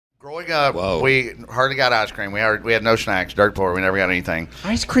Growing up, we hardly got ice cream. We had no snacks, dirt poor. We never got anything.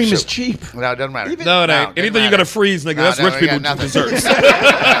 Ice cream is cheap. No, it doesn't matter. No, it ain't. Anything you got to freeze, nigga, that's rich people desserts.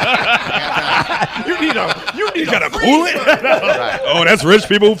 You got to cool it? Right. Oh, that's rich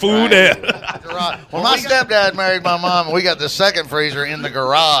people food there. When my stepdad married my mom, we got the second freezer in the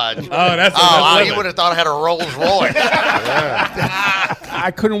garage. You would have thought I had a Rolls Royce.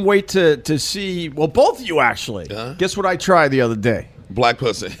 I couldn't wait to see, well, both of you actually. Guess what I tried the other day? Black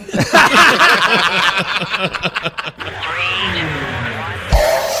pussy.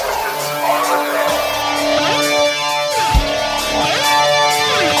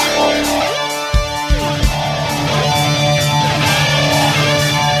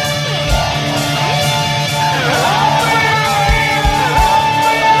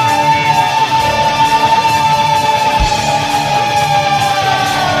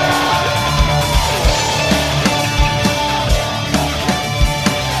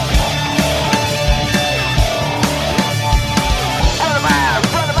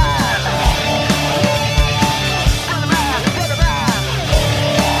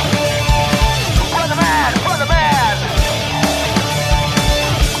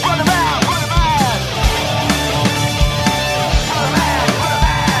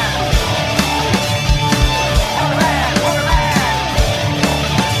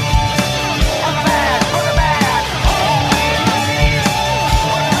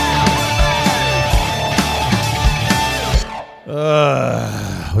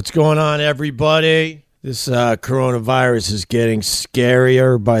 What's going on, everybody? This coronavirus is getting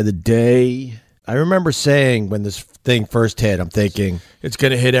scarier by the day. I remember saying when this thing first hit, I'm thinking it's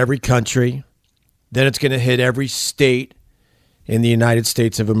going to hit every country. Then it's going to hit every state in the United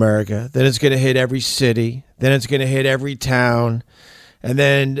States of America. Then it's going to hit every city. Then it's going to hit every town. And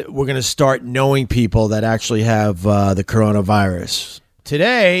then we're going to start knowing people that actually have the coronavirus.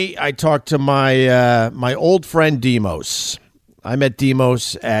 Today, I talked to my old friend Demos. I met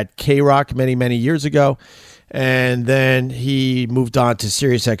Demos at K-Rock many, many years ago, and then he moved on to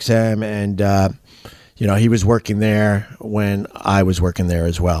SiriusXM, and he was working there when I was working there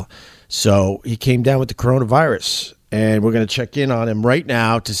as well. So he came down with the coronavirus, and we're going to check in on him right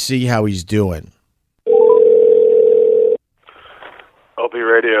now to see how he's doing. OP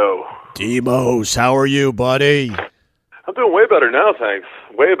Radio. Demos, how are you, buddy? I'm doing way better now, thanks.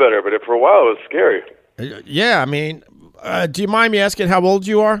 Way better, but for a while it was scary. Yeah, I mean... do you mind me asking how old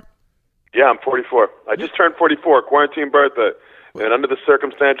you are? Yeah, I'm 44. I just turned 44, quarantine birthday. And under the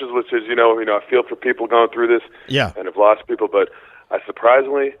circumstances, which is, I feel for people going through this and have lost people, but I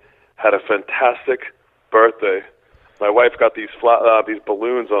surprisingly had a fantastic birthday. My wife got these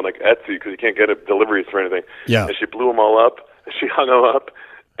balloons on like Etsy because you can't get deliveries for anything. Yeah. And she blew them all up. She hung them up.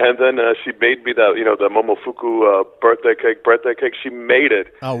 And then she made me the Momofuku birthday cake. She made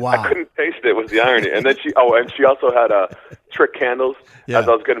it. Oh, wow. I couldn't taste it, was the irony. And then she also had trick candles as I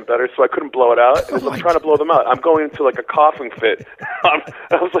was getting better, so I couldn't blow it out. And I'm trying to blow them out. I'm going into like a coughing fit. I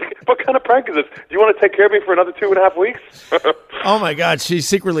was like, what kind of prank is this? Do you want to take care of me for another 2.5 weeks? Oh, my God. She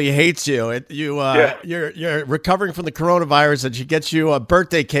secretly hates you. You're recovering from the coronavirus, and she gets you a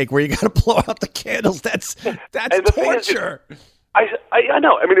birthday cake where you got to blow out the candles. That's torture. I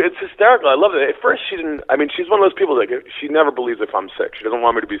know. I mean, it's hysterical. I love it. At first, she didn't. I mean, she's one of those people that she never believes if I'm sick. She doesn't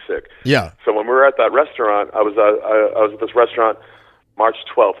want me to be sick. Yeah. So when we were at that restaurant, I was at this restaurant March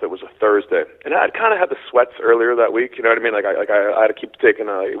 12th. It was a Thursday, and I'd kind of had the sweats earlier that week. You know what I mean? I had to keep taking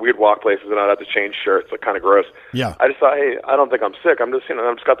we'd walk places, and I'd have to change shirts. Like kind of gross. Yeah. I just thought, hey, I don't think I'm sick. I'm just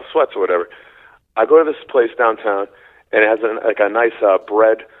I've just got the sweats or whatever. I go to this place downtown, and it has a nice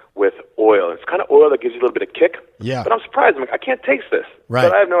bread with oil. It's kind of oil that gives you a little bit of kick. Yeah. But I'm surprised. I'm like, I can't taste this. Right.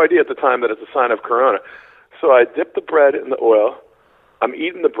 But I have no idea at the time that it's a sign of corona. So I dip the bread in the oil. I'm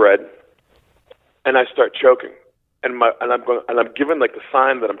eating the bread, and I start choking. And I'm giving like the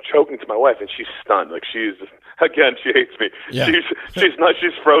sign that I'm choking to my wife, and she's stunned. Like she hates me. Yeah.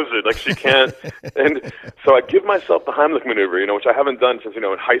 She's frozen. Like she can't. And so I give myself the Heimlich maneuver, which I haven't done since in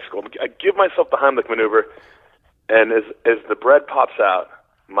high school. I give myself the Heimlich maneuver, and as the bread pops out,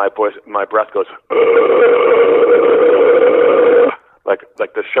 my breath goes like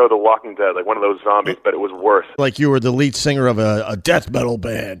the show The Walking Dead, like one of those zombies, but it was worse. Like you were the lead singer of a death metal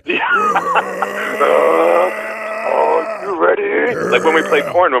band. Yeah. You ready? Like when we played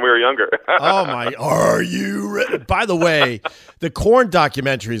Korn when we were younger. Oh my! Are you ready? By the way, the Korn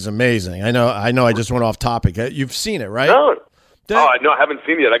documentary is amazing. I know. I just went off topic. You've seen it, right? No. No, I haven't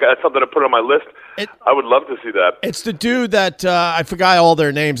seen it yet. That's something to put on my list. I would love to see that. It's the dude that I forgot all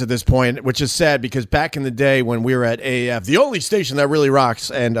their names at this point, which is sad because back in the day when we were at AAF, the only station that really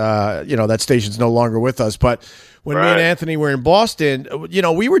rocks, and that station's no longer with us, but when me and Anthony were in Boston,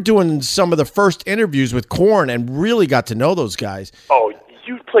 we were doing some of the first interviews with Korn and really got to know those guys. Oh,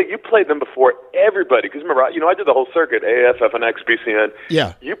 you played them before everybody. Because remember, I did the whole circuit, AAF, FNX, BCN.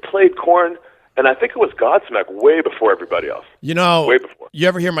 Yeah. You played Korn, and I think it was Godsmack way before everybody else. Way before. You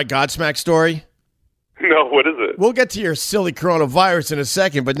ever hear my Godsmack story? No, what is it? We'll get to your silly coronavirus in a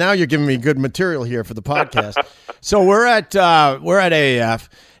second, but now you're giving me good material here for the podcast. So we're at AAF,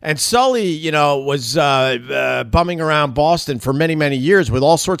 and Sully, was bumming around Boston for many, many years with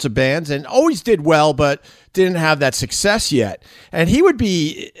all sorts of bands, and always did well, but didn't have that success yet. And he would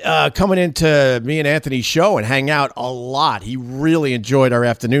be coming into me and Anthony's show and hang out a lot. He really enjoyed our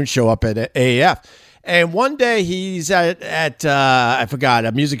afternoon show up at AAF. And one day he's at I forgot,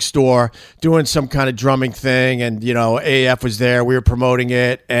 a music store doing some kind of drumming thing, and AF was there. We were promoting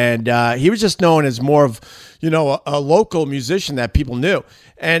it, and he was just known as more of a local musician that people knew.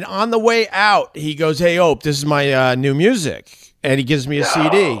 And on the way out, he goes, "Hey, Ope, this is my new music," and he gives me a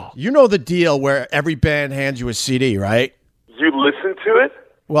CD. You know the deal where every band hands you a CD, right? You listen to it?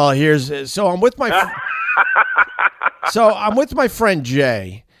 Well, I'm with my I'm with my friend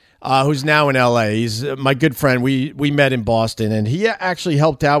Jay. Who's now in L.A. He's my good friend. We met in Boston, and he actually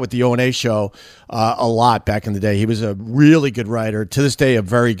helped out with the O&A show a lot back in the day. He was a really good writer. To this day, a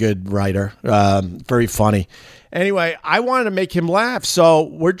very good writer. Very funny. Anyway, I wanted to make him laugh, so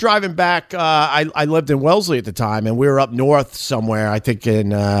we're driving back. I lived in Wellesley at the time, and we were up north somewhere, I think in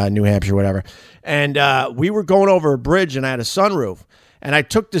New Hampshire, whatever. And we were going over a bridge, and I had a sunroof. And I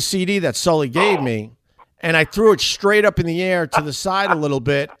took the CD that Sully gave me, and I threw it straight up in the air to the side a little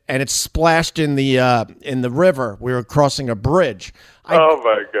bit, and it splashed in the river. We were crossing a bridge. Oh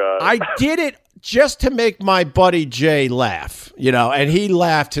my God! I did it just to make my buddy Jay laugh, and he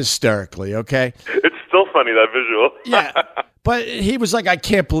laughed hysterically. Okay, it's still funny, that visual. Yeah, but he was like, "I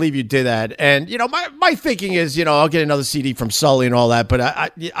can't believe you did that." And my thinking is, I'll get another CD from Sully and all that, but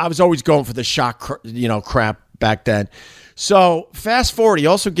I was always going for the shock, crap back then. So fast forward, he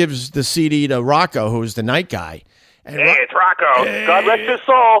also gives the CD to Rocco, who's the night guy. And it's Rocco. Hey. God rest his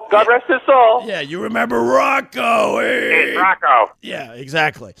soul. God rest his soul. Yeah, you remember Rocco. Hey. It's Rocco. Yeah,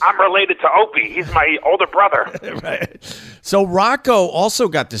 exactly. I'm related to Opie. He's my older brother. Right. So Rocco also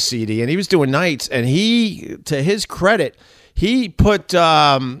got the CD, and he was doing nights, and he, to his credit, he put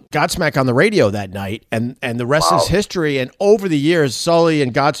Godsmack on the radio that night, and the rest is history. And over the years, Sully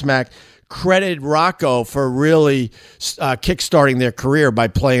and Godsmack credited Rocco for really kickstarting their career by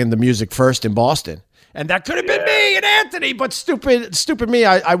playing the music first in Boston. And that could have been me and Anthony, but stupid me.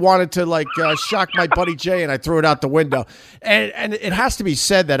 I wanted to shock my buddy Jay, and I threw it out the window. And it has to be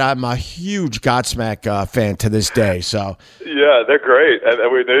said that I'm a huge Godsmack fan to this day. So yeah, they're great, and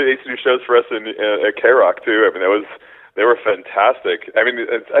they used to do shows for us at K-Rock too. I mean, they were fantastic. I mean,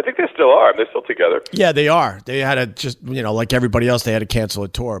 I think they still are. They're still together. Yeah, they are. They had to just, like everybody else, they had to cancel a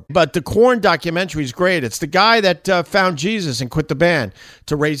tour. But the Korn documentary is great. It's the guy that found Jesus and quit the band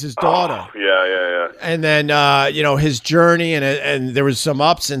to raise his daughter. Yeah. And then, his journey, and there was some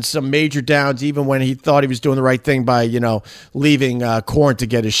ups and some major downs, even when he thought he was doing the right thing by, leaving Korn to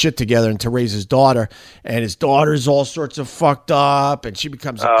get his shit together and to raise his daughter. And his daughter's all sorts of fucked up, and she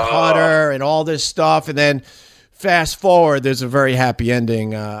becomes a cutter and all this stuff. And then fast forward, there's a very happy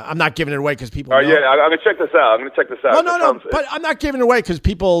ending. I'm not giving it away because people know. Yeah, I'm going to check this out. No, but I'm not giving it away because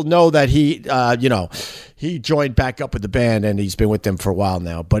people know that he joined back up with the band, and he's been with them for a while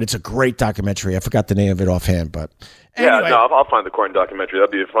now. But it's a great documentary. I forgot the name of it offhand, but anyway. Yeah, no, I'll find the Korn documentary.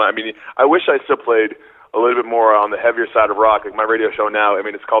 That'd be fun. I mean, I wish I still played a little bit more on the heavier side of rock. Like my radio show now, I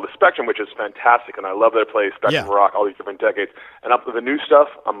mean, it's called The Spectrum, which is fantastic, and I love that it plays Spectrum Rock, all these different decades. And up to the new stuff,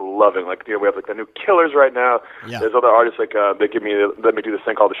 I'm loving. Like, we have like the new Killers right now. Yeah. There's other artists like they let me do this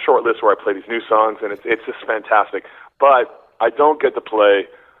thing called the Short List, where I play these new songs, and it's just fantastic. But I don't get to play.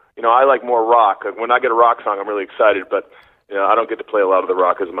 I like more rock. Like, when I get a rock song, I'm really excited, but I don't get to play a lot of the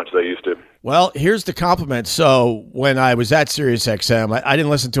rock as much as I used to. Well, here's the compliment. So when I was at SiriusXM, I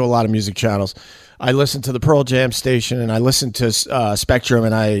didn't listen to a lot of music channels. I listened to the Pearl Jam station, and I listened to Spectrum,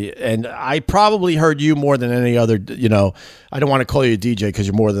 and I probably heard you more than any other. I don't want to call you a DJ because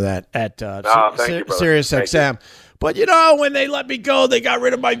you're more than that at SiriusXM. But when they let me go, they got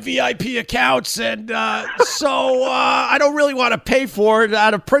rid of my VIP accounts, and so I don't really want to pay for it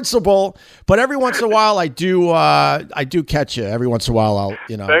out of principle. But every once in a while, I do catch you. Every once in a while, I'll.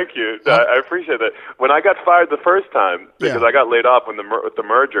 Thank you. I appreciate that. When I got fired the first time because I got laid off with the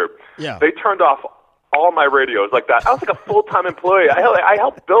merger, they turned off all my radios like that. I was like a full-time employee. I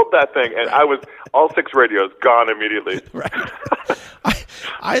helped build that thing, and I was all 6 radios gone immediately. Right.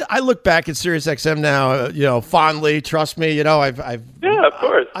 I look back at SiriusXM now, fondly. Trust me, I've yeah, of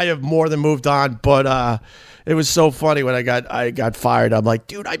course. I have more than moved on, but it was so funny when I got fired. I'm like,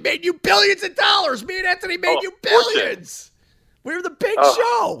 dude, I made you billions of dollars. Me and Anthony made you billions. We were the big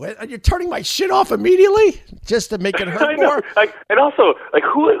show, and you're turning my shit off immediately just to make it hurt more. And also,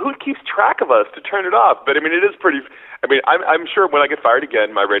 who keeps track of us to turn it off? But I mean, it is pretty. I mean, I'm sure when I get fired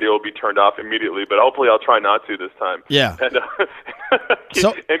again, my radio will be turned off immediately. But hopefully, I'll try not to this time. Yeah. And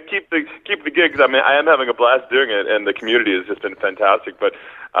keep the gigs. I mean, I am having a blast doing it, and the community has just been fantastic. But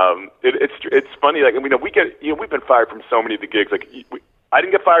it's funny. Like, we've been fired from so many of the gigs. I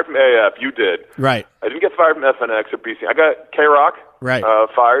didn't get fired from AAF. You did. Right. I didn't get fired from FNX or BC. I got K-Rock. Right.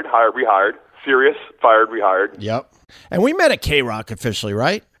 Fired, hired, rehired. Sirius, fired, rehired. Yep. And we met at K-Rock officially,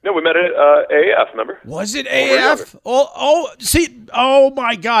 right? No, we met at AAF, remember? Was it AAF? Oh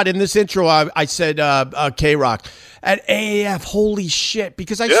my God. In this intro, I said K-Rock. At AAF, holy shit.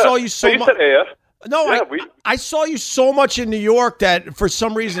 Because I saw you so much. You said AAF. No, yeah, I saw you so much in New York that for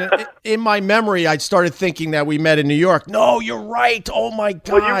some reason in my memory I started thinking that we met in New York. No, you're right. Oh my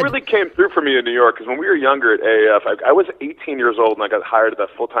God. Well, you really came through for me in New York because when we were younger at AAF, I was 18 years old and I got hired at that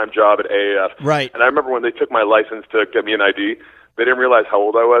full-time job at AAF. Right. And I remember when they took my license to get me an ID, they didn't realize how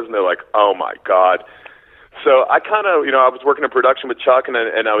old I was, and they're like, "Oh my God." So I kind of, I was working in production with Chuck, and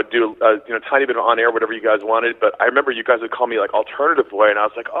I would do, tiny bit of on air, whatever you guys wanted. But I remember you guys would call me like Alternative Boy, and I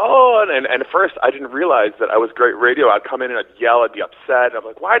was like, oh, and at first I didn't realize that I was great radio. I'd come in and I'd yell, I'd be upset. I'm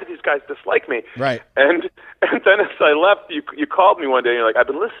like, why do these guys dislike me? Right. And then as I left, you called me one day, and you're like, I've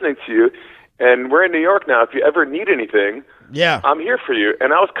been listening to you, and we're in New York now. If you ever need anything, I'm here for you.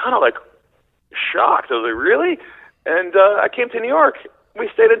 And I was kind of like shocked. I was like, really? And I came to New York. We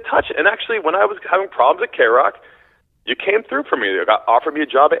stayed in touch, and actually, when I was having problems at K-Rock, you came through for me. You offered me a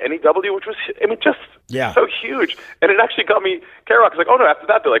job at NEW, which was, so huge. And it actually got me, K-Rock was like, oh no, after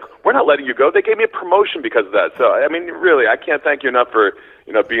that, they're like, we're not letting you go. They gave me a promotion because of that. So, I mean, really, I can't thank you enough for,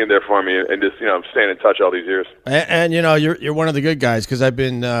 being there for me and just, staying in touch all these years. And you're one of the good guys because I've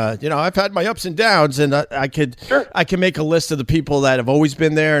been, I've had my ups and downs, and I can make a list of the people that have always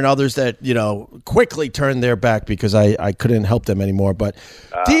been there and others that, quickly turned their back because I couldn't help them anymore. But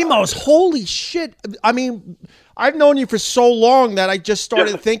Demos, holy shit. I mean, I've known you for so long that I just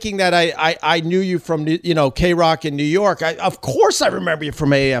started thinking that I knew you from, K-Rock in New York. Of course I remember you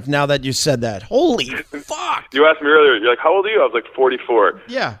from AAF now that you said that. Holy fuck. You asked me earlier, you're like, how old are you? I was like 44.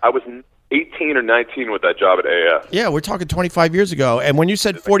 Yeah. I was 18 or 19 with that job at AAF. Yeah, we're talking 25 years ago. And when you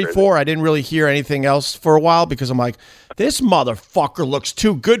said 44, I didn't really hear anything else for a while because I'm like, this motherfucker looks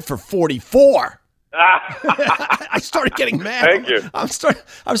too good for 44. I started getting mad. Thank you. I'm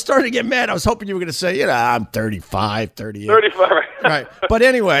starting to get mad. I was hoping you were going to say, I'm 35, 38. 35, right. But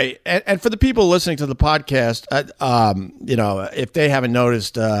anyway, and for the people listening to the podcast, if they haven't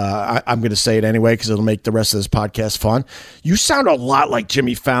noticed, I'm going to say it anyway because it'll make the rest of this podcast fun. You sound a lot like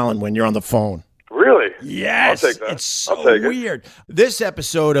Jimmy Fallon when you're on the phone. Really? Yes. I'll take that. It's so weird. This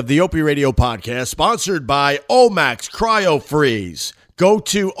episode of the Opie Radio Podcast sponsored by Omax Cryo Freeze. Go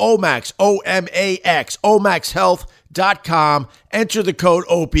to Omax, O-M-A-X, omaxhealth.com. Enter the code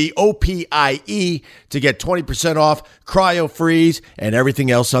OPIE, O-P-I-E, to get 20% off Cryo Freeze and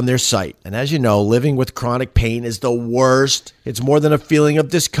everything else on their site. And as you know, living with chronic pain is the worst. It's more than a feeling of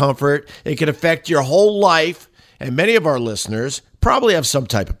discomfort. It can affect your whole life. And many of our listeners probably have some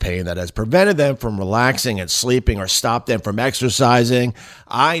type of pain that has prevented them from relaxing and sleeping or stopped them from exercising.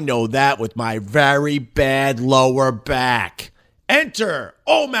 I know that with my very bad lower back. Enter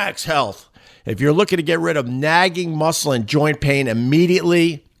Omax Health. If you're looking to get rid of nagging muscle and joint pain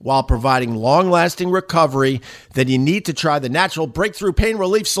immediately while providing long-lasting recovery, then you need to try the natural breakthrough pain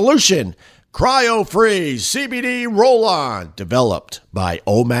relief solution, Cryo Freeze CBD Roll-On, developed by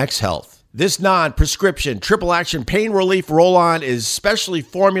Omax Health. This non-prescription triple-action pain relief roll-on is specially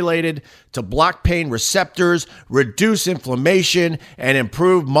formulated to block pain receptors, reduce inflammation, and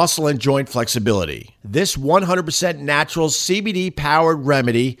improve muscle and joint flexibility. This 100% natural CBD-powered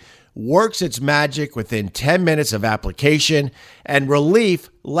remedy works its magic within 10 minutes of application, and relief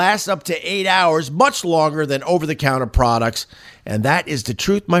lasts up to 8 hours, much longer than over-the-counter products. And that is the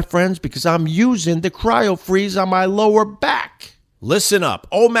truth, my friends, because I'm using the Cryo Freeze on my lower back. Listen up.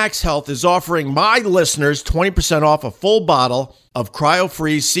 Omax Health is offering my listeners 20% off a full bottle of Cryo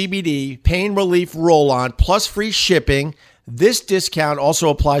Freeze CBD Pain Relief Roll-On plus free shipping. This discount also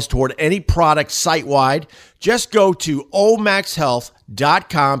applies toward any product site-wide. Just go to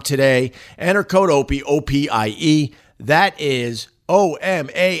omaxhealth.com today. Enter code OPIE, O-P-I-E. That is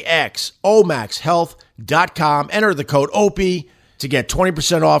OMAX, omaxhealth.com. Enter the code OPIE to get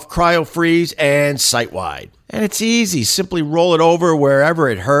 20% off CryoFreeze and site-wide. And it's easy. Simply roll it over wherever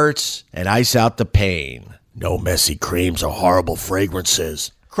it hurts and ice out the pain. No messy creams or horrible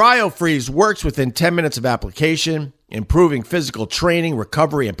fragrances. CryoFreeze works within 10 minutes of application, improving physical training,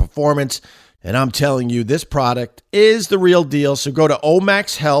 recovery, and performance. And I'm telling you, this product is the real deal. So go to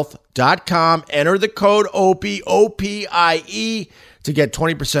omaxhealth.com, enter the code OPIE, O-P-I-E, to get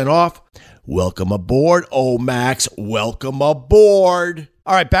 20% off. Welcome aboard, Omax. Welcome aboard.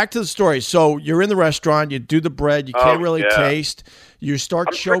 All right, back to the story. So you're in the restaurant, you do the bread, you can't really taste. You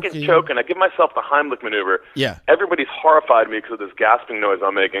start choking. I'm freaking choking. I give myself the Heimlich maneuver. Yeah. Everybody's horrified me because of this gasping noise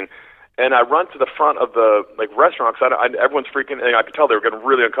I'm making. And I run to the front of the restaurant because everyone's freaking, and I could tell they were getting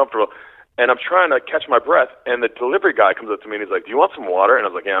really uncomfortable. And I'm trying to catch my breath, and the delivery guy comes up to me and he's like, "Do you want some water?" And I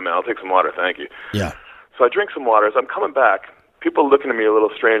was like, "Yeah, man, I'll take some water, thank you." Yeah. So I drink some water. As I'm coming back, people are looking at me a little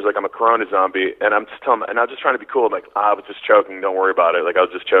strange, like I'm a Corona zombie, and I'm just telling them, and I'm just trying to be cool, like, I was just choking, don't worry about it, like I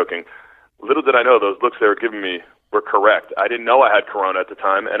was just choking. Little did I know those looks they were giving me were correct. I didn't know I had Corona at the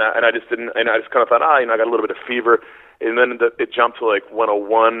time, and I just didn't, and I just kind of thought, I got a little bit of fever, and then it jumped to like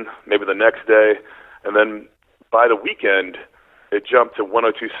 101, maybe the next day, and then by the weekend, it jumped to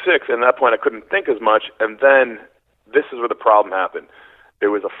 102.6, and at that point I couldn't think as much, and then this is where the problem happened. It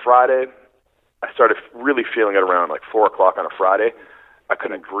was a Friday. I started really feeling it around like 4 o'clock on a Friday. I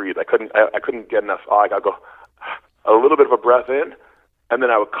couldn't breathe. I couldn't get enough. I got to go a little bit of a breath in, and then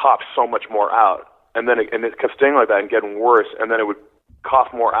I would cough so much more out. And then it kept staying like that and getting worse. And then it would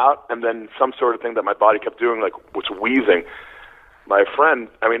cough more out, and then some sort of thing that my body kept doing, like was wheezing. My friend,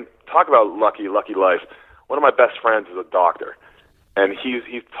 I mean, talk about lucky life. One of my best friends is a doctor, and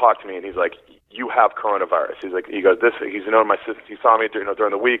he's talked to me, and he's like, "You have coronavirus." He's like, he goes, he's known my sister. He saw me during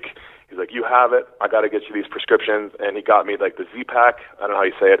the week. He's like, "You have it. I got to get you these prescriptions." And he got me like the Z-Pack. I don't know how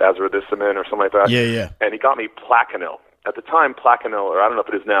you say it, azithromycin or something like that. Yeah. And he got me Plaquenil. At the time, Plaquenil, or I don't know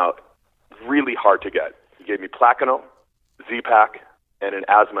if it is now, really hard to get. He gave me Plaquenil, Z-Pack, and an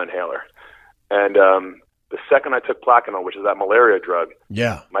asthma inhaler. And the second I took Plaquenil, which is that malaria drug,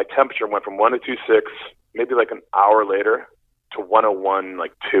 my temperature went from 102.6, maybe like an hour later, to 101,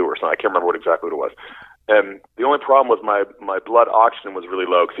 like 2 or something. I can't remember what exactly it was. And the only problem was my blood oxygen was really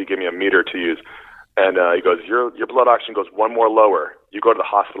low because he gave me a meter to use. And he goes, your blood oxygen goes one more lower. You go to the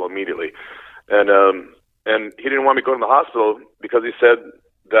hospital immediately. And he didn't want me going to the hospital because he said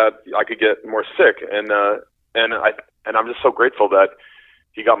that I could get more sick. And I'm just so grateful that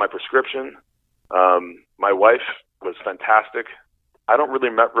he got my prescription. My wife was fantastic. I don't really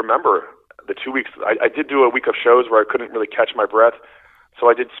remember the 2 weeks. I did do a week of shows where I couldn't really catch my breath. So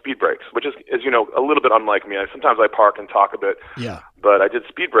I did speed breaks, which is, as you know, a little bit unlike me. Sometimes I park and talk a bit. Yeah. But I did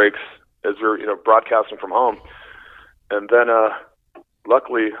speed breaks as we were, broadcasting from home. And then,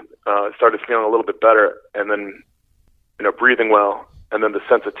 luckily, I started feeling a little bit better, and then, breathing well. And then the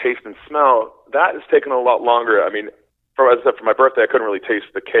sense of taste and smell, that has taken a lot longer. I mean, as I said, for my birthday, I couldn't really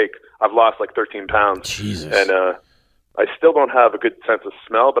taste the cake. I've lost like 13 pounds. Jesus. And I still don't have a good sense of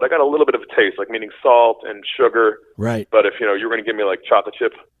smell, but I got a little bit of a taste, like meaning salt and sugar. Right. But if, you were going to give me like chocolate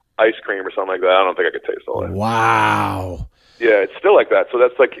chip ice cream or something like that, I don't think I could taste all that. Wow. Yeah, it's still like that. So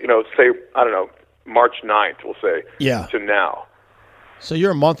that's like, say, I don't know, March 9th, we'll say, to now. So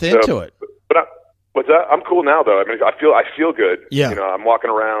you're a month into it. But what's that? I'm cool now, though. I mean, I feel good. Yeah. I'm walking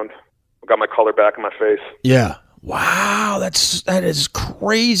around. I've got my color back in my face. Yeah. Wow, that is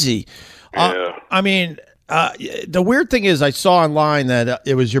crazy. Yeah. I mean, the weird thing is I saw online that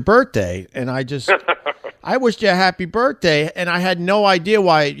it was your birthday, and I wished you a happy birthday, and I had no idea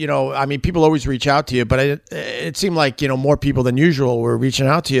why, I mean, people always reach out to you, but it seemed like, more people than usual were reaching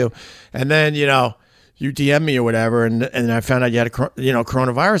out to you. And then, you DM me or whatever, and I found out you had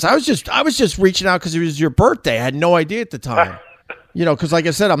coronavirus. I was just reaching out because it was your birthday. I had no idea at the time. Because like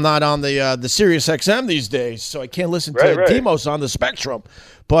I said, I'm not on the Sirius XM these days, so I can't listen to Demos on the Spectrum.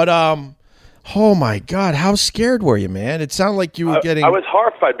 But oh my God, how scared were you, man? It sounded like you were getting. I was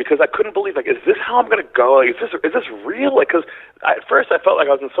horrified because I couldn't believe, like, is this how I'm going to go? Like, is this real? Like, because at first I felt like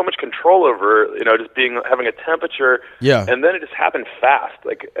I was in so much control over, just having a temperature. Yeah. And then it just happened fast,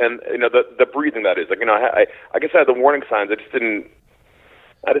 like, and the breathing, that is, like, I guess I had the warning signs. I just didn't.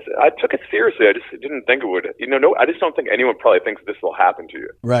 I took it seriously. I just didn't think it would. I just don't think anyone probably thinks this will happen to you.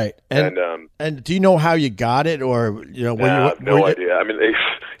 Right. And do you know how you got it, or I have no idea. I mean,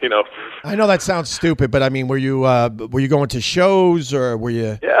 I know that sounds stupid, but I mean, were you going to shows, or were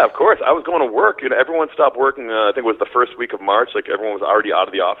you? Yeah, of course. I was going to work. Everyone stopped working. I think it was the first week of March. Like everyone was already out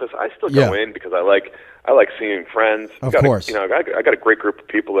of the office. I still go in because I like seeing friends. Of course. I got a great group of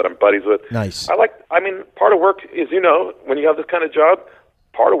people that I'm buddies with. Nice. Part of work is, when you have this kind of job,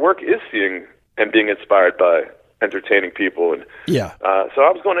 part of work is seeing and being inspired by entertaining people. And so I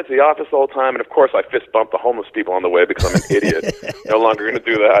was going into the office the whole time, and of course I fist bumped the homeless people on the way because I'm an idiot. No longer going to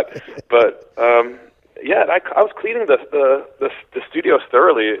do that. But I was cleaning the studios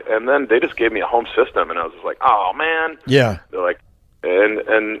thoroughly, and then they just gave me a home system, and I was just like, oh man. Yeah. They're like, and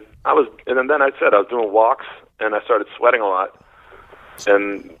then I was doing walks, and I started sweating a lot,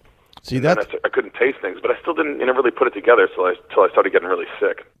 and. See that I couldn't taste things, but I still didn't really put it together until I started getting really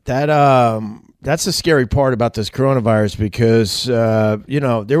sick. That's the scary part about this coronavirus, because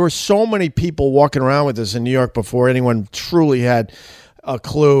there were so many people walking around with this in New York before anyone truly had a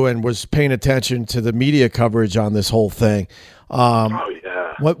clue and was paying attention to the media coverage on this whole thing.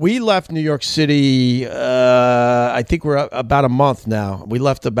 What we left New York City, I think we're about a month now. We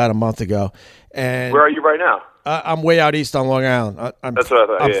left about a month ago. And where are you right now? I'm way out east on Long Island. That's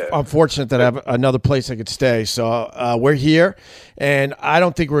what I thought. I'm fortunate that I have another place I could stay. So we're here, and I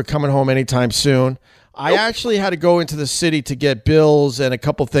don't think we're coming home anytime soon. I actually had to go into the city to get bills and a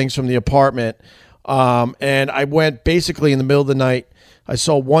couple things from the apartment, and I went basically in the middle of the night. I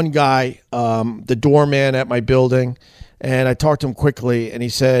saw one guy, the doorman at my building, and I talked to him quickly, and he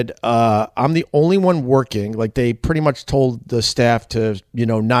said, I'm the only one working. Like, they pretty much told the staff to,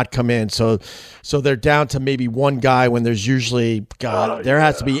 not come in. So they're down to maybe one guy when there's usually, there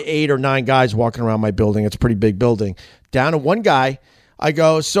has to be 8 or 9 guys walking around my building. It's a pretty big building. Down to one guy. I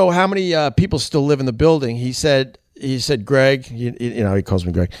go, so how many people still live in the building? He said, Greg, he calls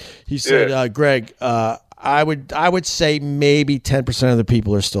me Greg. He said, Greg, I would say maybe 10% of the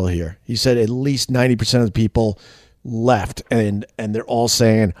people are still here. He said at least 90% of the people left, and they're all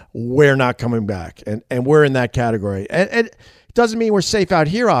saying we're not coming back, and we're in that category. And it doesn't mean we're safe out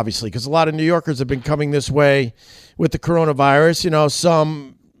here, obviously, because a lot of New Yorkers have been coming this way with the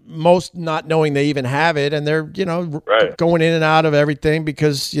coronavirus. Most not knowing they even have it, and they're going in and out of everything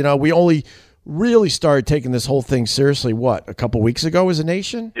because we only really started taking this whole thing seriously a couple weeks ago as a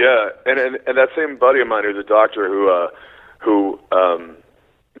nation. Yeah, and that same buddy of mine who's a doctor who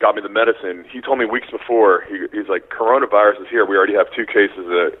got me the medicine, he told me weeks before, he's like, coronavirus is here. We already have 2 cases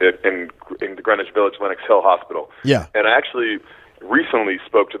in the Greenwich Village Lenox Hill Hospital. Yeah. And I actually recently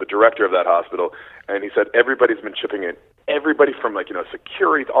spoke to the director of that hospital, and he said everybody's been chipping in. Everybody from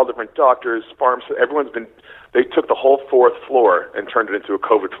security to all different doctors, pharmacists, they took the whole 4th floor and turned it into a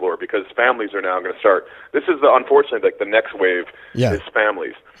COVID floor because families are now going to start. This is unfortunately the next wave is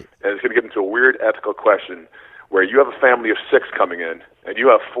families. And it's going to get into a weird ethical question where you have a family of 6 coming in, and you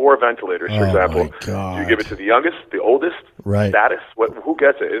have 4 ventilators, for example. Do you give it to the youngest, the oldest, status? Who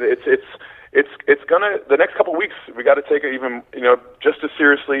gets it? It's gonna, the next couple of weeks, we got to take it even, just as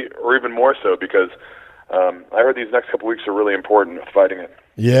seriously or even more so, because I heard these next couple of weeks are really important in fighting it.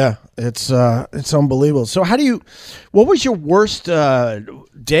 Yeah, it's unbelievable. So what was your worst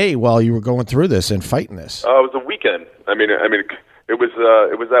day while you were going through this and fighting this? It was the weekend. I mean, it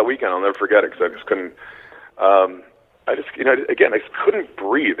was that weekend. I'll never forget it because I just couldn't. I couldn't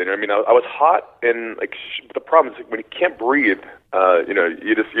breathe. And I was hot, and the problem is when you can't breathe,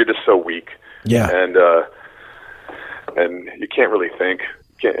 you're just so weak. Yeah. And you can't really think.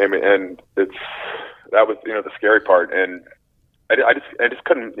 And that was the scary part. And I just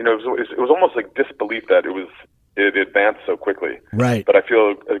couldn't. It was almost like disbelief that it advanced so quickly. Right. But I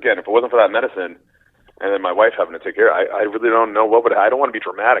feel, again, if it wasn't for that medicine, and then my wife having to take care, I really don't know what would. I don't want to be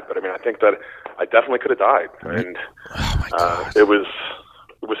dramatic, but I think that I definitely could have died. And oh my God. It was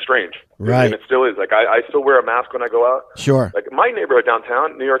strange. Right. And it still is. I still wear a mask when I go out. Sure. My neighborhood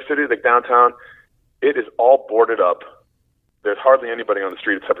downtown, New York City, downtown, it is all boarded up. There's hardly anybody on the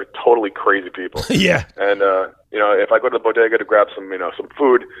street except for totally crazy people. Yeah. And if I go to the bodega to grab some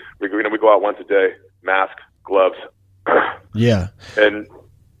food, we go out once a day, mask, gloves. Yeah. And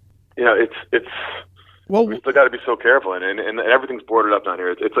it's. Well, we still got to be so careful, and everything's boarded up down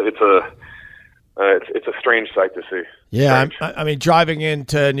here. It's a strange sight to see. Yeah, I mean, driving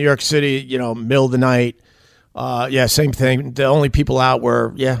into New York City, middle of the night. Same thing. The only people out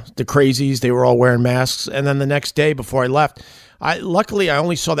were the crazies. They were all wearing masks. And then the next day, before I left, Luckily I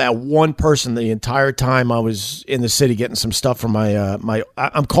only saw that one person the entire time I was in the city getting some stuff from my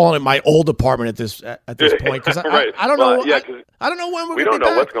I'm calling it my old apartment at this point because right. I don't know. I don't know when we don't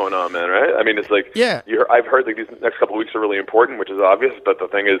know what's going on, man. Right? I mean, it's like I've heard that these next couple of weeks are really important, which is obvious. But the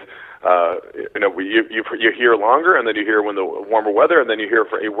thing is, you hear longer, and then you hear when the warmer weather, and then you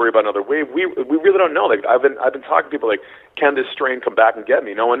worry about another wave. We really don't know. Like I've been talking to people like, can this strain come back and get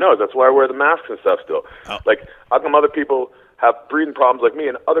me? No one knows. That's why I wear the masks and stuff still. Oh. Like, how come other people have breathing problems like me,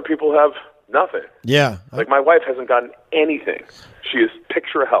 and other people have nothing? Yeah. Like my wife hasn't gotten anything. She is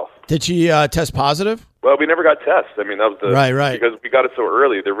picture of health. Did she test positive? Well, we never got tests. I mean, that was right. Because we got it so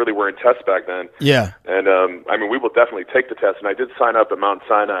early. There really weren't tests back then. Yeah. And I mean, we will definitely take the test. And I did sign up at Mount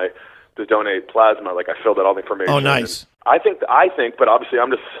Sinai to donate plasma. Like I filled out all the information. Oh, nice. I think, but obviously I'm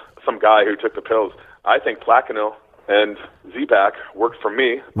just some guy who took the pills. I think Plaquenil and Z-Pak worked for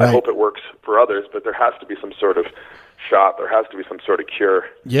me. Right. I hope it works for others, but there has to be some sort of shot. There has to be some sort of cure.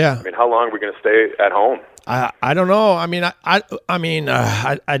 Yeah. I mean, how long are we going to stay at home? I don't know. I mean,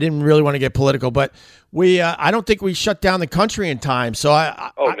 I didn't really want to get political, but I don't think we shut down the country in time. So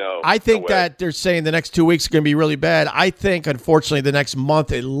I think that they're saying the next 2 weeks are going to be really bad. I think, unfortunately, the next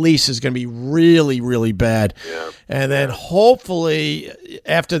month at least is going to be really, really bad. Yeah. And then hopefully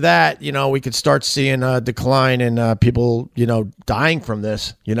after that, we could start seeing a decline in people, dying from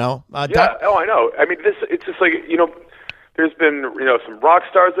this, I know. I mean, it's just like, there's been, some rock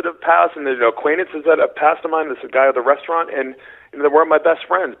stars that have passed, and there's acquaintances that have passed of mine. There's a guy at the restaurant, and they weren't my best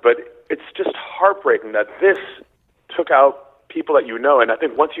friends. But it's just heartbreaking that this took out people that you know. And I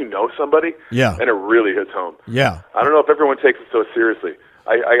think once you know somebody, then it really hits home. Yeah. I don't know if everyone takes it so seriously.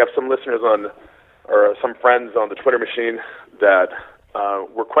 I have some listeners or some friends on the Twitter machine that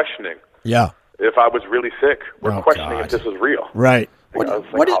were questioning. Yeah. If I was really sick, we're questioning if this is real. Right.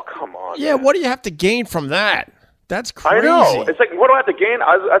 Oh, come on. Yeah. Man. What do you have to gain from that? That's crazy. I know. It's like, what do I have to gain?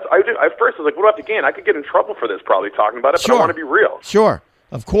 At first, I was like, what do I have to gain? I could get in trouble for this probably talking about it, but I want to be real. Sure.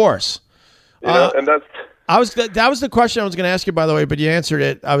 Of course. And that's... That was the question I was going to ask you, by the way, but you answered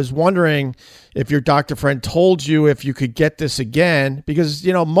it. I was wondering if your doctor friend told you if you could get this again, because,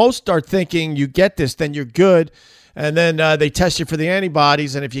 most are thinking you get this, then you're good. And then they test you for the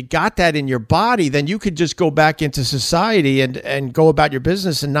antibodies. And if you got that in your body, then you could just go back into society and go about your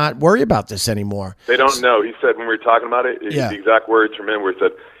business and not worry about this anymore. They don't know. He said when we were talking about it, the exact words from him where he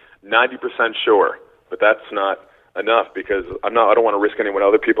said 90% sure, but that's not enough because I don't want to risk anyone,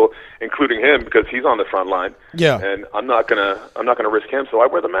 other people, including him, because he's on the front line. Yeah. And I'm not gonna risk him, so I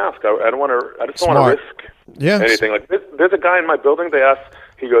wear the mask. I just don't want to risk anything. Like there's a guy in my building.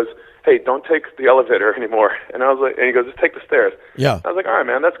 He goes, hey, don't take the elevator anymore. And I was like, and he goes, just take the stairs. Yeah. I was like, all right,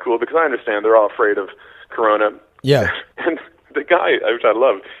 man, that's cool because I understand they're all afraid of Corona. Yeah. And the guy, which I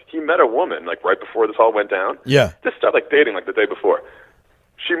love, he met a woman like right before this all went down. Yeah. Just started like dating like the day before.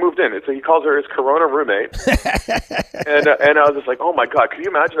 She moved in. So he calls her his Corona roommate. and I was just like, oh my God, can you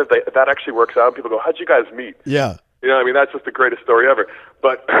imagine if that actually works out? People go, how'd you guys meet? Yeah. I mean, that's just the greatest story ever.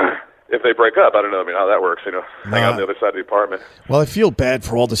 But if they break up, I don't know. I mean, how that works, hang out on the other side of the apartment. Well, I feel bad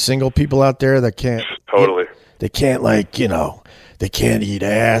for all the single people out there that can't. Totally. They can't, they can't eat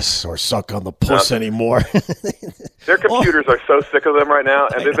ass or suck on the puss anymore. Their computers are so sick of them right now,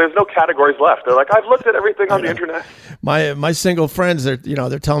 and there's no categories left. They're like, I've looked at everything on the internet. My single friends, they're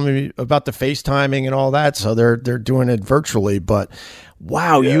telling me about the FaceTiming and all that, so they're doing it virtually. But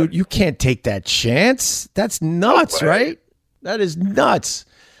wow, you can't take that chance. That's nuts, right? That is nuts.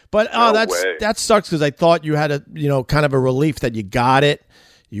 But that sucks because I thought you had a kind of a relief that you got it.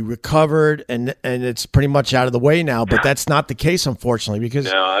 You recovered, and it's pretty much out of the way now. But that's not the case, unfortunately.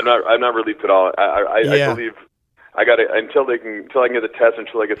 Because no, I'm not relieved at all. I believe I got it until I can get the test,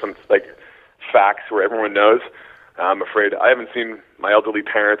 until I get some facts where everyone knows. I'm afraid I haven't seen my elderly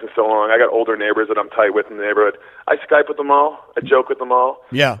parents in so long. I got older neighbors that I'm tight with in the neighborhood. I Skype with them all. I joke with them all.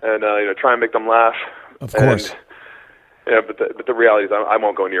 Yeah, and try and make them laugh. Of course. But the reality is I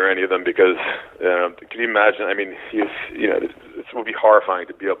won't go near any of them because can you imagine? I mean, this would be horrifying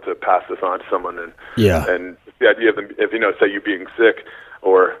to be able to pass this on to someone, and the idea of them, if say you being sick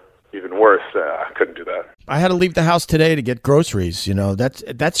or even worse, I couldn't do that. I had to leave the house today to get groceries.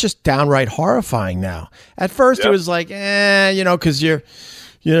 That's just downright horrifying now. At first, it was like, because you're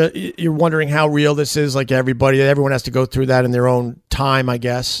wondering how real this is. Like everyone has to go through that in their own time, I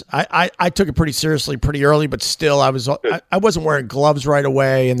guess. I took it pretty seriously pretty early, but still I wasn't wearing gloves right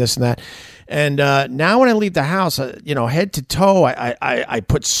away and this and that. And now when I leave the house, head to toe, I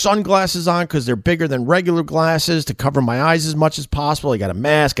put sunglasses on because they're bigger than regular glasses to cover my eyes as much as possible. I got a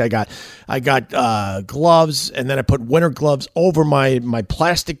mask. I got gloves, and then I put winter gloves over my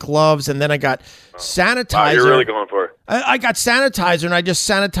plastic gloves, and then I got sanitizer. Wow, you're really going for it. I got sanitizer, and I just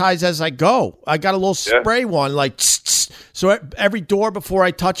sanitize as I go. I got a little spray one, like, so every door before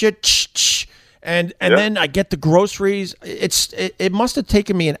I touch it, and then I get the groceries. It must have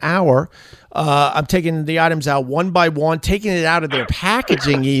taken me an hour. I'm taking the items out one by one, taking it out of their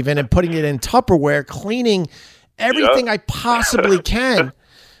packaging even, and putting it in Tupperware, cleaning everything I possibly can.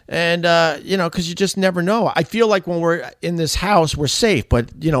 And, because you just never know. I feel like when we're in this house, we're safe. But,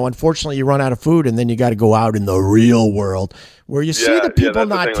 unfortunately, you run out of food, and then you got to go out in the real world where you see the people that's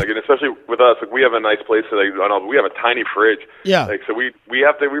not. The thing. Like, and especially with us, like, we have a nice place. We have a tiny fridge. Yeah. Like, so we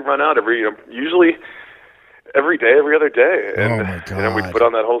run out usually every day, every other day. And, oh, my God. And then we put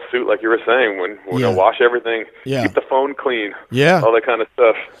on that whole suit, like you were saying, when we wash everything, keep the phone clean, all that kind of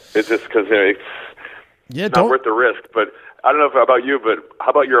stuff. It's just because it's not worth the risk. But I don't know about you, but how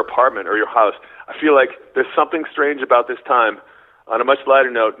about your apartment or your house? I feel like there's something strange about this time. On a much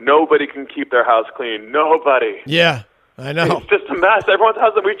lighter note, nobody can keep their house clean. Nobody. Yeah, I know. It's just a mess. Everyone's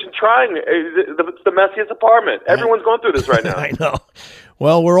house, we've been trying. It's the messiest apartment. Everyone's going through this right now. I know.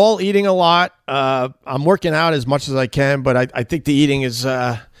 Well, we're all eating a lot. I'm working out as much as I can, but I think the eating is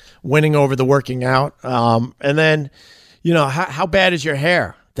winning over the working out. And then, how bad is your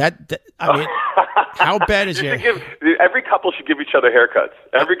hair? How bad is your hair? Every couple should give each other haircuts.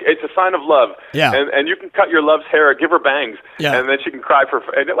 It's a sign of love. Yeah. And you can cut your love's hair, give her bangs, and then she can cry for.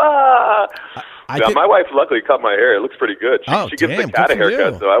 My wife luckily cut my hair. It looks pretty good. She gives the cat a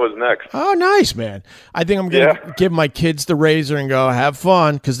haircut, so I was next. Oh, nice, man. I think I'm going to give my kids the razor and go have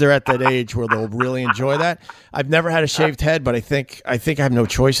fun because they're at that age where they'll really enjoy that. I've never had a shaved head, but I think I have no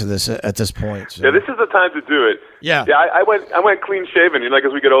choice of this at this point. So. Yeah, this is the time to do it. Yeah. Yeah, I went clean shaven.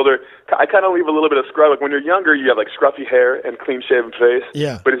 As we get older, I kind of leave a little bit of scrub. Like when you're younger, you have like scruffy hair and clean shaven face.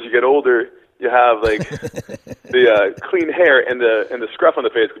 Yeah. But as you get older, you have like the clean hair and the scruff on the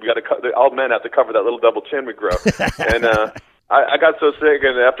face. We got to all men have to cover that little double chin we grow. And I got so sick,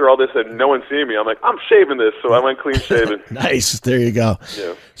 and after all this, and no one seeing me, I'm like, I'm shaving this, so I went clean shaven. Nice. There you go.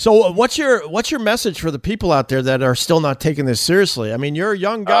 Yeah. So what's your message for the people out there that are still not taking this seriously? I mean, you're a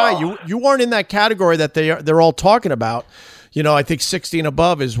young guy. You weren't in that category that they're all talking about. I think 60 and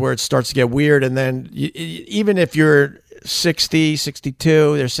above is where it starts to get weird. And then even if you're 60,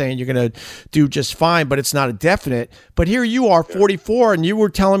 62, they're saying you're going to do just fine, but it's not a definite. But here you are, 44, and you were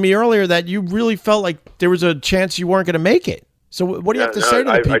telling me earlier that you really felt like there was a chance you weren't going to make it. So what do you have to say to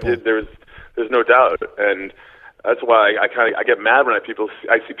the people? I did. There's no doubt. And that's why I get mad when I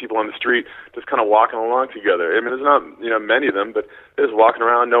see people on the street just kind of walking along together. I mean, there's not many of them, but they're just walking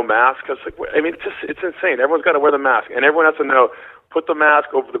around, no mask. It's insane. Everyone's got to wear the mask, and everyone has to know. Put the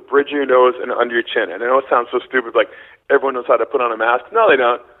mask over the bridge of your nose and under your chin. And I know it sounds so stupid, like everyone knows how to put on a mask. No, they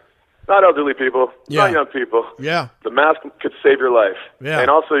don't. Not elderly people. Not young people. Yeah. The mask could save your life. Yeah. And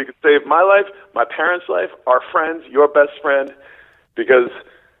also, you could save my life, my parents' life, our friends, your best friend, because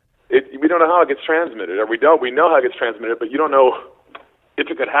we don't know how it gets transmitted, or we know how it gets transmitted, but you don't know if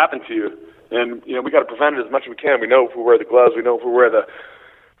it could happen to you. And we got to prevent it as much as we can. We know if we wear the gloves, we know if we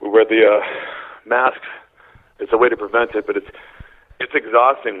wear the mask, it's a way to prevent it. But it's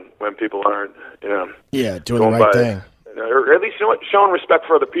exhausting when people aren't doing the right thing. Or at least showing respect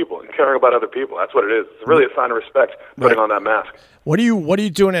for other people and caring about other people. That's what it is. It's really a sign of respect putting on that mask. What are you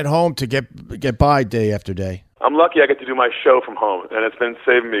doing at home to get by day after day? I'm lucky I get to do my show from home, and it's been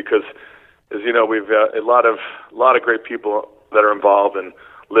saving me because, as you know, we've got a lot of great people that are involved and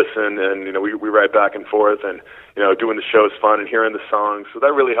listen, and we write back and forth, and doing the show is fun and hearing the songs, so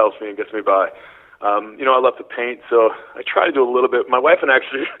that really helps me and gets me by. I love to paint, so I try to do a little bit. My wife and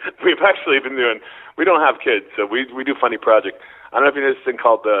we've actually been doing. We don't have kids, so we do funny projects. I don't know if you know this thing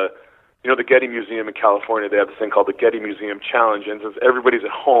called the Getty Museum in California. They have this thing called the Getty Museum Challenge, and since everybody's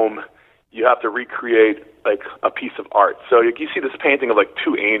at home, you have to recreate like a piece of art. So you see this painting of like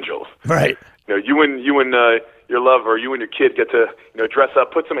two angels. Right. You and your lover, you and your kid get to dress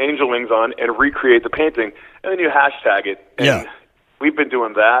up, put some angel wings on, and recreate the painting, and then you hashtag it. And we've been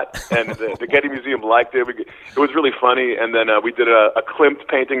doing that, and the Getty Museum liked it. It was really funny, and then we did a Klimt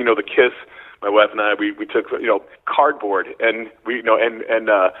painting, the kiss. My wife and I, we took cardboard and and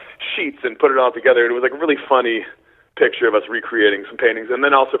sheets and put it all together, and it was like a really funny picture of us recreating some paintings. And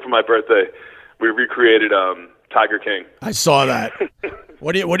then also for my birthday, we recreated Tiger King. I saw that.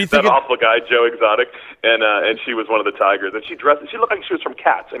 What do you think? That awful guy, Joe Exotic, and she was one of the tigers, and she looked like she was from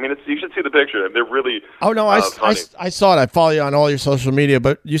Cats. I mean, you should see the picture. They're really funny. I saw it. I follow you on all your social media,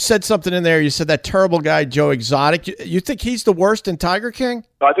 but you said something in there. You said that terrible guy, Joe Exotic. You think he's the worst in Tiger King?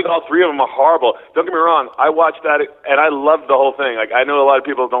 I think all three of them are horrible. Don't get me wrong. I watched that, and I loved the whole thing. Like, I know a lot of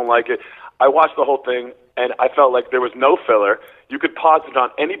people don't like it. I watched the whole thing, and I felt like there was no filler. You could pause it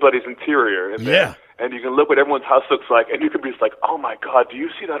on anybody's interior. and you can look what everyone's house looks like, and you can be just like, oh my God, do you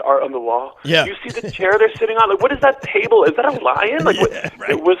see that art on the wall? Yeah. Do you see the chair they're sitting on? Like, what is that table? Is that a lion? Like, right.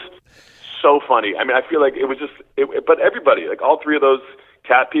 It was so funny. I mean, I feel like it was just, but everybody, like all three of those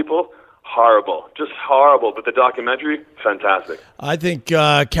cat people, horrible, just horrible. But the documentary, fantastic. I think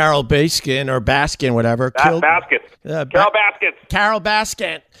Carol Baskin or Baskin, whatever, killed Baskets. Carol Baskets. Carol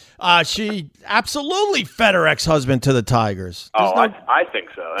Baskin. She absolutely fed her ex-husband to the Tigers. I think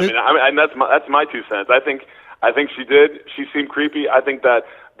so. I mean, that's my 2 cents. I think she did. She seemed creepy. I think that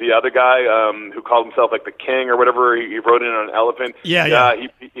the other guy who called himself like the king or whatever, he rode in on an elephant. Yeah.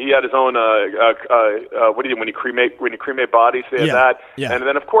 He had his own what do you when you cremate bodies? They had that. Yeah. And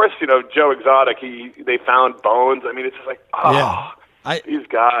then of course Joe Exotic. They found bones. I mean, it's just like these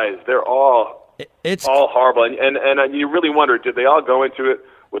guys. They're all horrible. And you really wonder, did they all go into it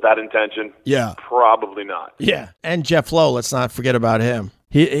with that intention? Yeah. Probably not. Yeah. And Jeff Lowe, let's not forget about him.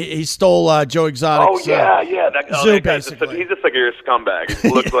 He stole Joe Exotic's zoo, basically. He's just like a scumbag. He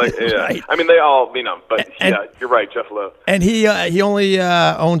looks like, Right. I mean, they all, but you're right, Jeff Lowe. And he only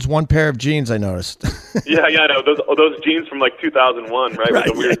owns one pair of jeans, I noticed. Yeah, I know. Those jeans from like 2001, right? With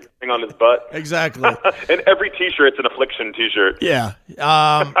the weird thing on his butt. Exactly. And every T-shirt's an Affliction T-shirt. Yeah.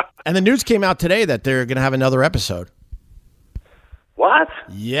 And the news came out today that they're going to have another episode. What?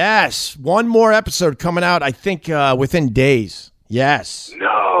 Yes. One more episode coming out, I think, within days. Yes.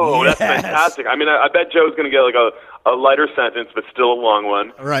 No, yes. That's fantastic. I mean, I bet Joe's going to get like a lighter sentence, but still a long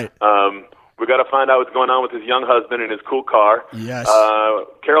one. Right. We got to find out what's going on with his young husband and his cool car. Yes.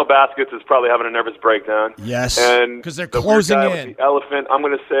 Carol Baskets is probably having a nervous breakdown. Yes. And because they're closing in. With the elephant, I'm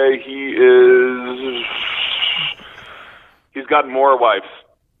going to say he's got more wives.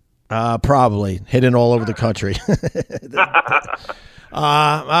 Probably hidden all over the country.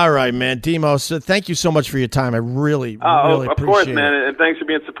 All right, man. Demos, thank you so much for your time. I really appreciate it. Of course, man, and thanks for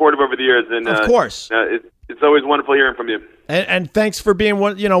being supportive over the years. And of course, it's always wonderful hearing from you. And thanks for being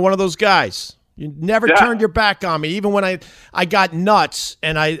one of those guys. You never turned your back on me, even when I got nuts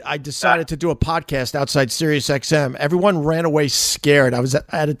and I decided to do a podcast outside Sirius XM. Everyone ran away scared. I was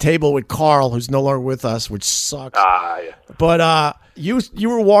at a table with Carl, who's no longer with us, which sucks. Yeah. But you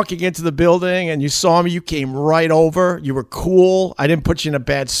were walking into the building and you saw me. You came right over. You were cool. I didn't put you in a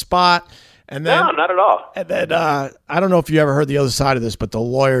bad spot. And then, no, not at all. And then I don't know if you ever heard the other side of this, but the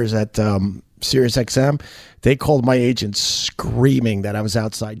lawyers at Sirius XM, they called my agent screaming that I was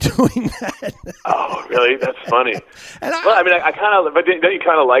outside doing that. Oh, really? That's funny. I kind of, but don't you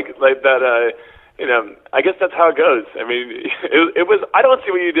kind of like that? I guess that's how it goes. I mean, it was. I don't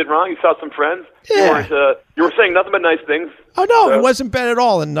see what you did wrong. You saw some friends. Yeah. You were saying nothing but nice things. Oh no, It wasn't bad at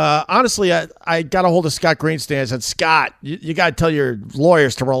all. And honestly, I got a hold of Scott Greenstein. I said, Scott, you got to tell your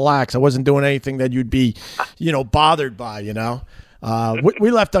lawyers to relax. I wasn't doing anything that you'd be, bothered by.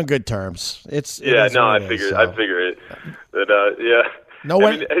 We left on good terms. I figure it. But no way.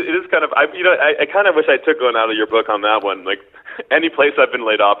 I mean, it is kind of. I kind of wish I took one out of your book on that one. Like any place I've been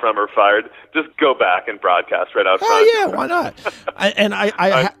laid off from or fired, just go back and broadcast right out front. Oh yeah, why not?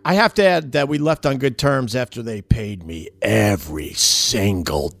 I have to add that we left on good terms after they paid me every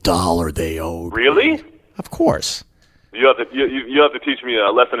single dollar they owed. Really? Of course. You have to teach me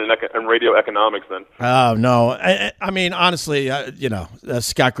a lesson in radio economics then. Oh no, I mean honestly,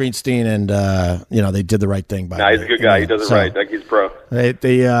 Scott Greenstein and they did the right thing by me. He's a good guy. He does it right. Like he's pro.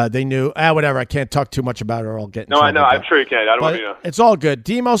 They knew. Whatever. I can't talk too much about it, or I'll get. No, I know. I'm sure you can. I don't want to. It's all good.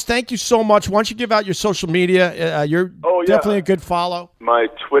 Demos, thank you so much. Why don't you give out your social media? You're definitely a good follow. My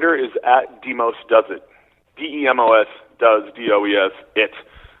Twitter is @DemosDoesIt. DEMOS does DOES it.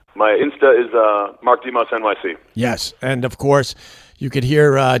 My Insta is Mark Demos NYC. Yes, and of course, you could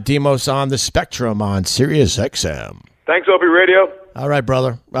hear Demos on the Spectrum on Sirius XM. Thanks, Opie Radio. All right,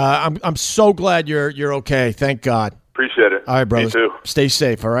 brother. I'm so glad you're okay. Thank God. Appreciate it. All right, brother. Me too. Stay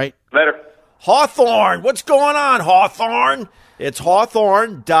safe. All right. Later. Hawthorne, what's going on, Hawthorne? It's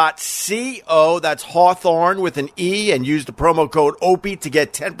hawthorne.co. That's Hawthorne with an E, and use the promo code OPIE to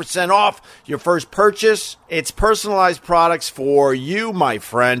get 10% off your first purchase. It's personalized products for you, my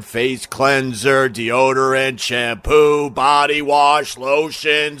friend. Face cleanser, deodorant, shampoo, body wash,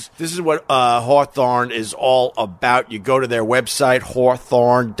 lotions. This is what Hawthorne is all about. You go to their website,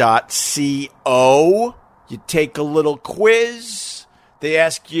 hawthorne.co. You take a little quiz. They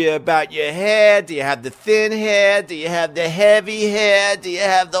ask you about your hair. Do you have the thin hair? Do you have the heavy hair? Do you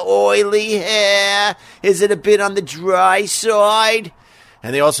have the oily hair? Is it a bit on the dry side?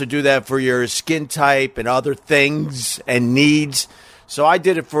 And they also do that for your skin type and other things and needs. So I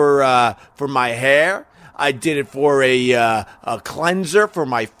did it for my hair. I did it for a cleanser for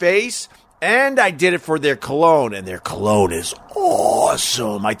my face. And I did it for their cologne, and their cologne is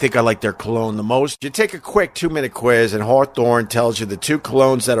awesome. I think I like their cologne the most. You take a quick 2-minute quiz, and Hawthorne tells you the 2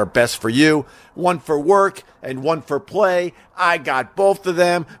 colognes that are best for you, one for work and one for play. I got both of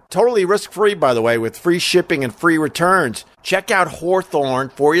them. Totally risk-free, by the way, with free shipping and free returns. Check out Hawthorne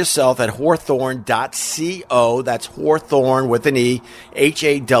for yourself at hawthorne.co. That's Hawthorne with an E,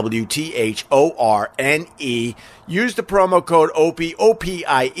 HAWTHORNE. Use the promo code OPIE,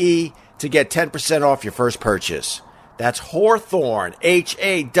 OPIE, to get 10% off your first purchase. That's Hawthorne,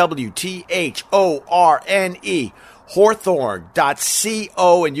 HAWTHORNE,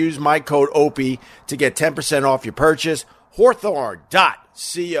 Hawthorne.co, and use my code OPIE to get 10% off your purchase.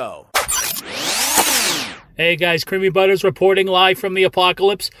 Hawthorne.co. Hey guys, Creamy Butters reporting live from the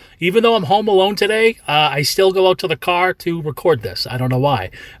apocalypse. Even though I'm home alone today, I still go out to the car to record this. I don't know why.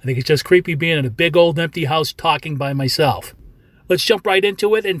 I think it's just creepy being in a big old empty house talking by myself. Let's jump right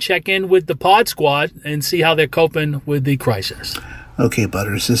into it and check in with the Pod Squad and see how they're coping with the crisis. Okay,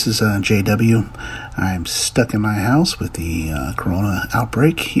 Butters, this is JW. I'm stuck in my house with the corona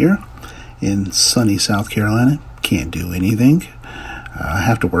outbreak here in sunny South Carolina. Can't do anything. I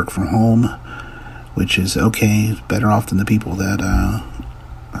have to work from home, which is okay. Better off than the people that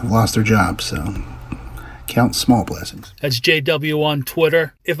have lost their jobs, so count small blessings. That's JW on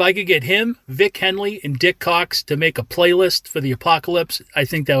Twitter. If I could get him, Vic Henley, and Dick Cox to make a playlist for the apocalypse, I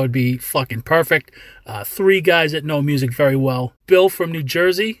think that would be fucking perfect. 3 guys that know music very well. Bill from New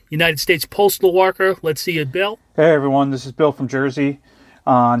Jersey, United States Postal Worker. Let's see it, Bill. Hey everyone, this is Bill from Jersey.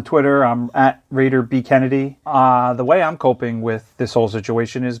 On Twitter, I'm at Raider B. Kennedy. The way I'm coping with this whole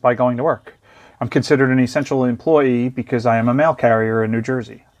situation is by going to work. I'm considered an essential employee because I am a mail carrier in New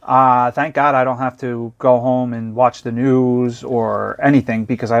Jersey. Thank God I don't have to go home and watch the news or anything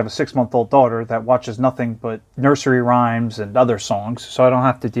because I have a 6-month-old daughter that watches nothing but nursery rhymes and other songs, so I don't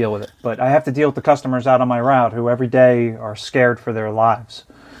have to deal with it. But I have to deal with the customers out on my route who every day are scared for their lives.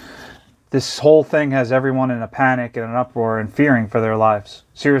 This whole thing has everyone in a panic and an uproar and fearing for their lives.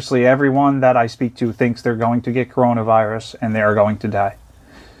 Seriously, everyone that I speak to thinks they're going to get coronavirus and they are going to die.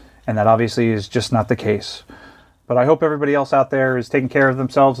 And that obviously is just not the case. But I hope everybody else out there is taking care of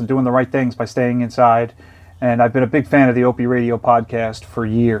themselves and doing the right things by staying inside. And I've been a big fan of the Opie Radio podcast for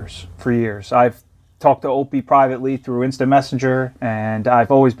years. I've talked to Opie privately through Instant Messenger, and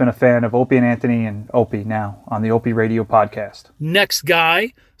I've always been a fan of Opie and Anthony and Opie now on the Opie Radio podcast. Next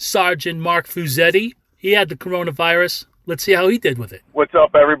guy, Sergeant Mark Fuzetti. He had the coronavirus. Let's see how he did with it. What's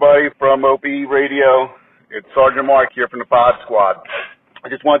up, everybody, from Opie Radio? It's Sergeant Mark here from the Pod Squad. I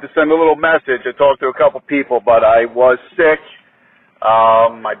just wanted to send a little message. I talked to a couple people, but I was sick.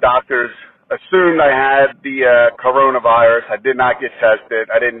 My doctors assumed I had the coronavirus. I did not get tested.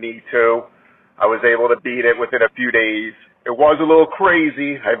 I didn't need to. I was able to beat it within a few days. It was a little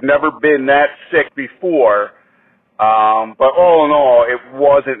crazy. I've never been that sick before. But all in all, it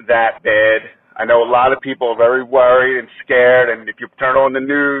wasn't that bad. I know a lot of people are very worried and scared, and if you turn on the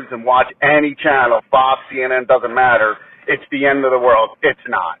news and watch any channel, Fox, CNN, doesn't matter, it's the end of the world. It's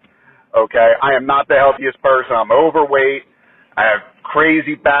not. Okay? I am not the healthiest person. I'm overweight. I have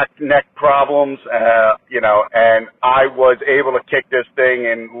crazy back, neck problems, and I was able to kick this thing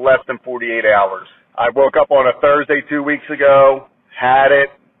in less than 48 hours. I woke up on a Thursday 2 weeks ago, had it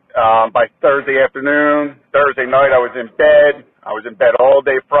by Thursday afternoon. Thursday night I was in bed. I was in bed all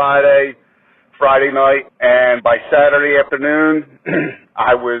day Friday night, and by Saturday afternoon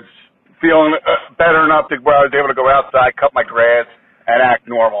I was feeling better enough to where I was able to go outside, cut my grass, and act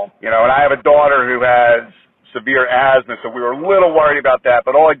normal. And I have a daughter who has severe asthma, so we were a little worried about that,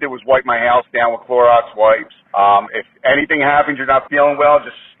 but all I did was wipe my house down with Clorox wipes. If anything happens, you're not feeling well,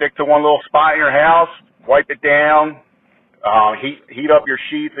 just stick to one little spot in your house, wipe it down, heat up your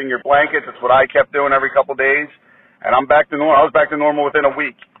sheets and your blankets. That's what I kept doing every couple days, and I'm back to normal. I was back to normal within a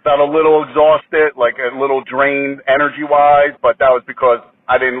week. Felt a little exhausted, like a little drained energy-wise, but that was because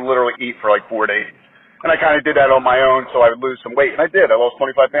I didn't literally eat for like 4 days. And I kind of did that on my own so I would lose some weight. And I did. I lost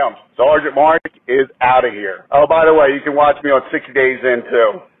 25 pounds. Sergeant Mark is out of here. Oh, by the way, you can watch me on 60 Days In,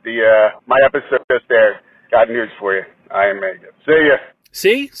 too. My episode just aired. Got news for you. I am Megan. See ya.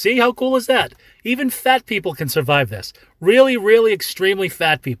 See? How cool is that? Even fat people can survive this. Really, really extremely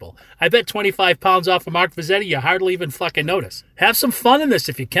fat people. I bet 25 pounds off of Mark Fuzetti, you hardly even fucking notice. Have some fun in this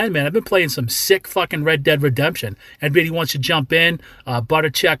if you can, man. I've been playing some sick fucking Red Dead Redemption. Anybody wants to jump in, butter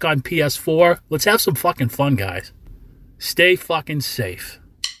check on PS4. Let's have some fucking fun, guys. Stay fucking safe.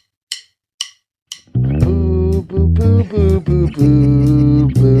 Boo, boo, boo, boo, boo, boo,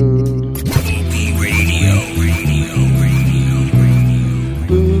 boo.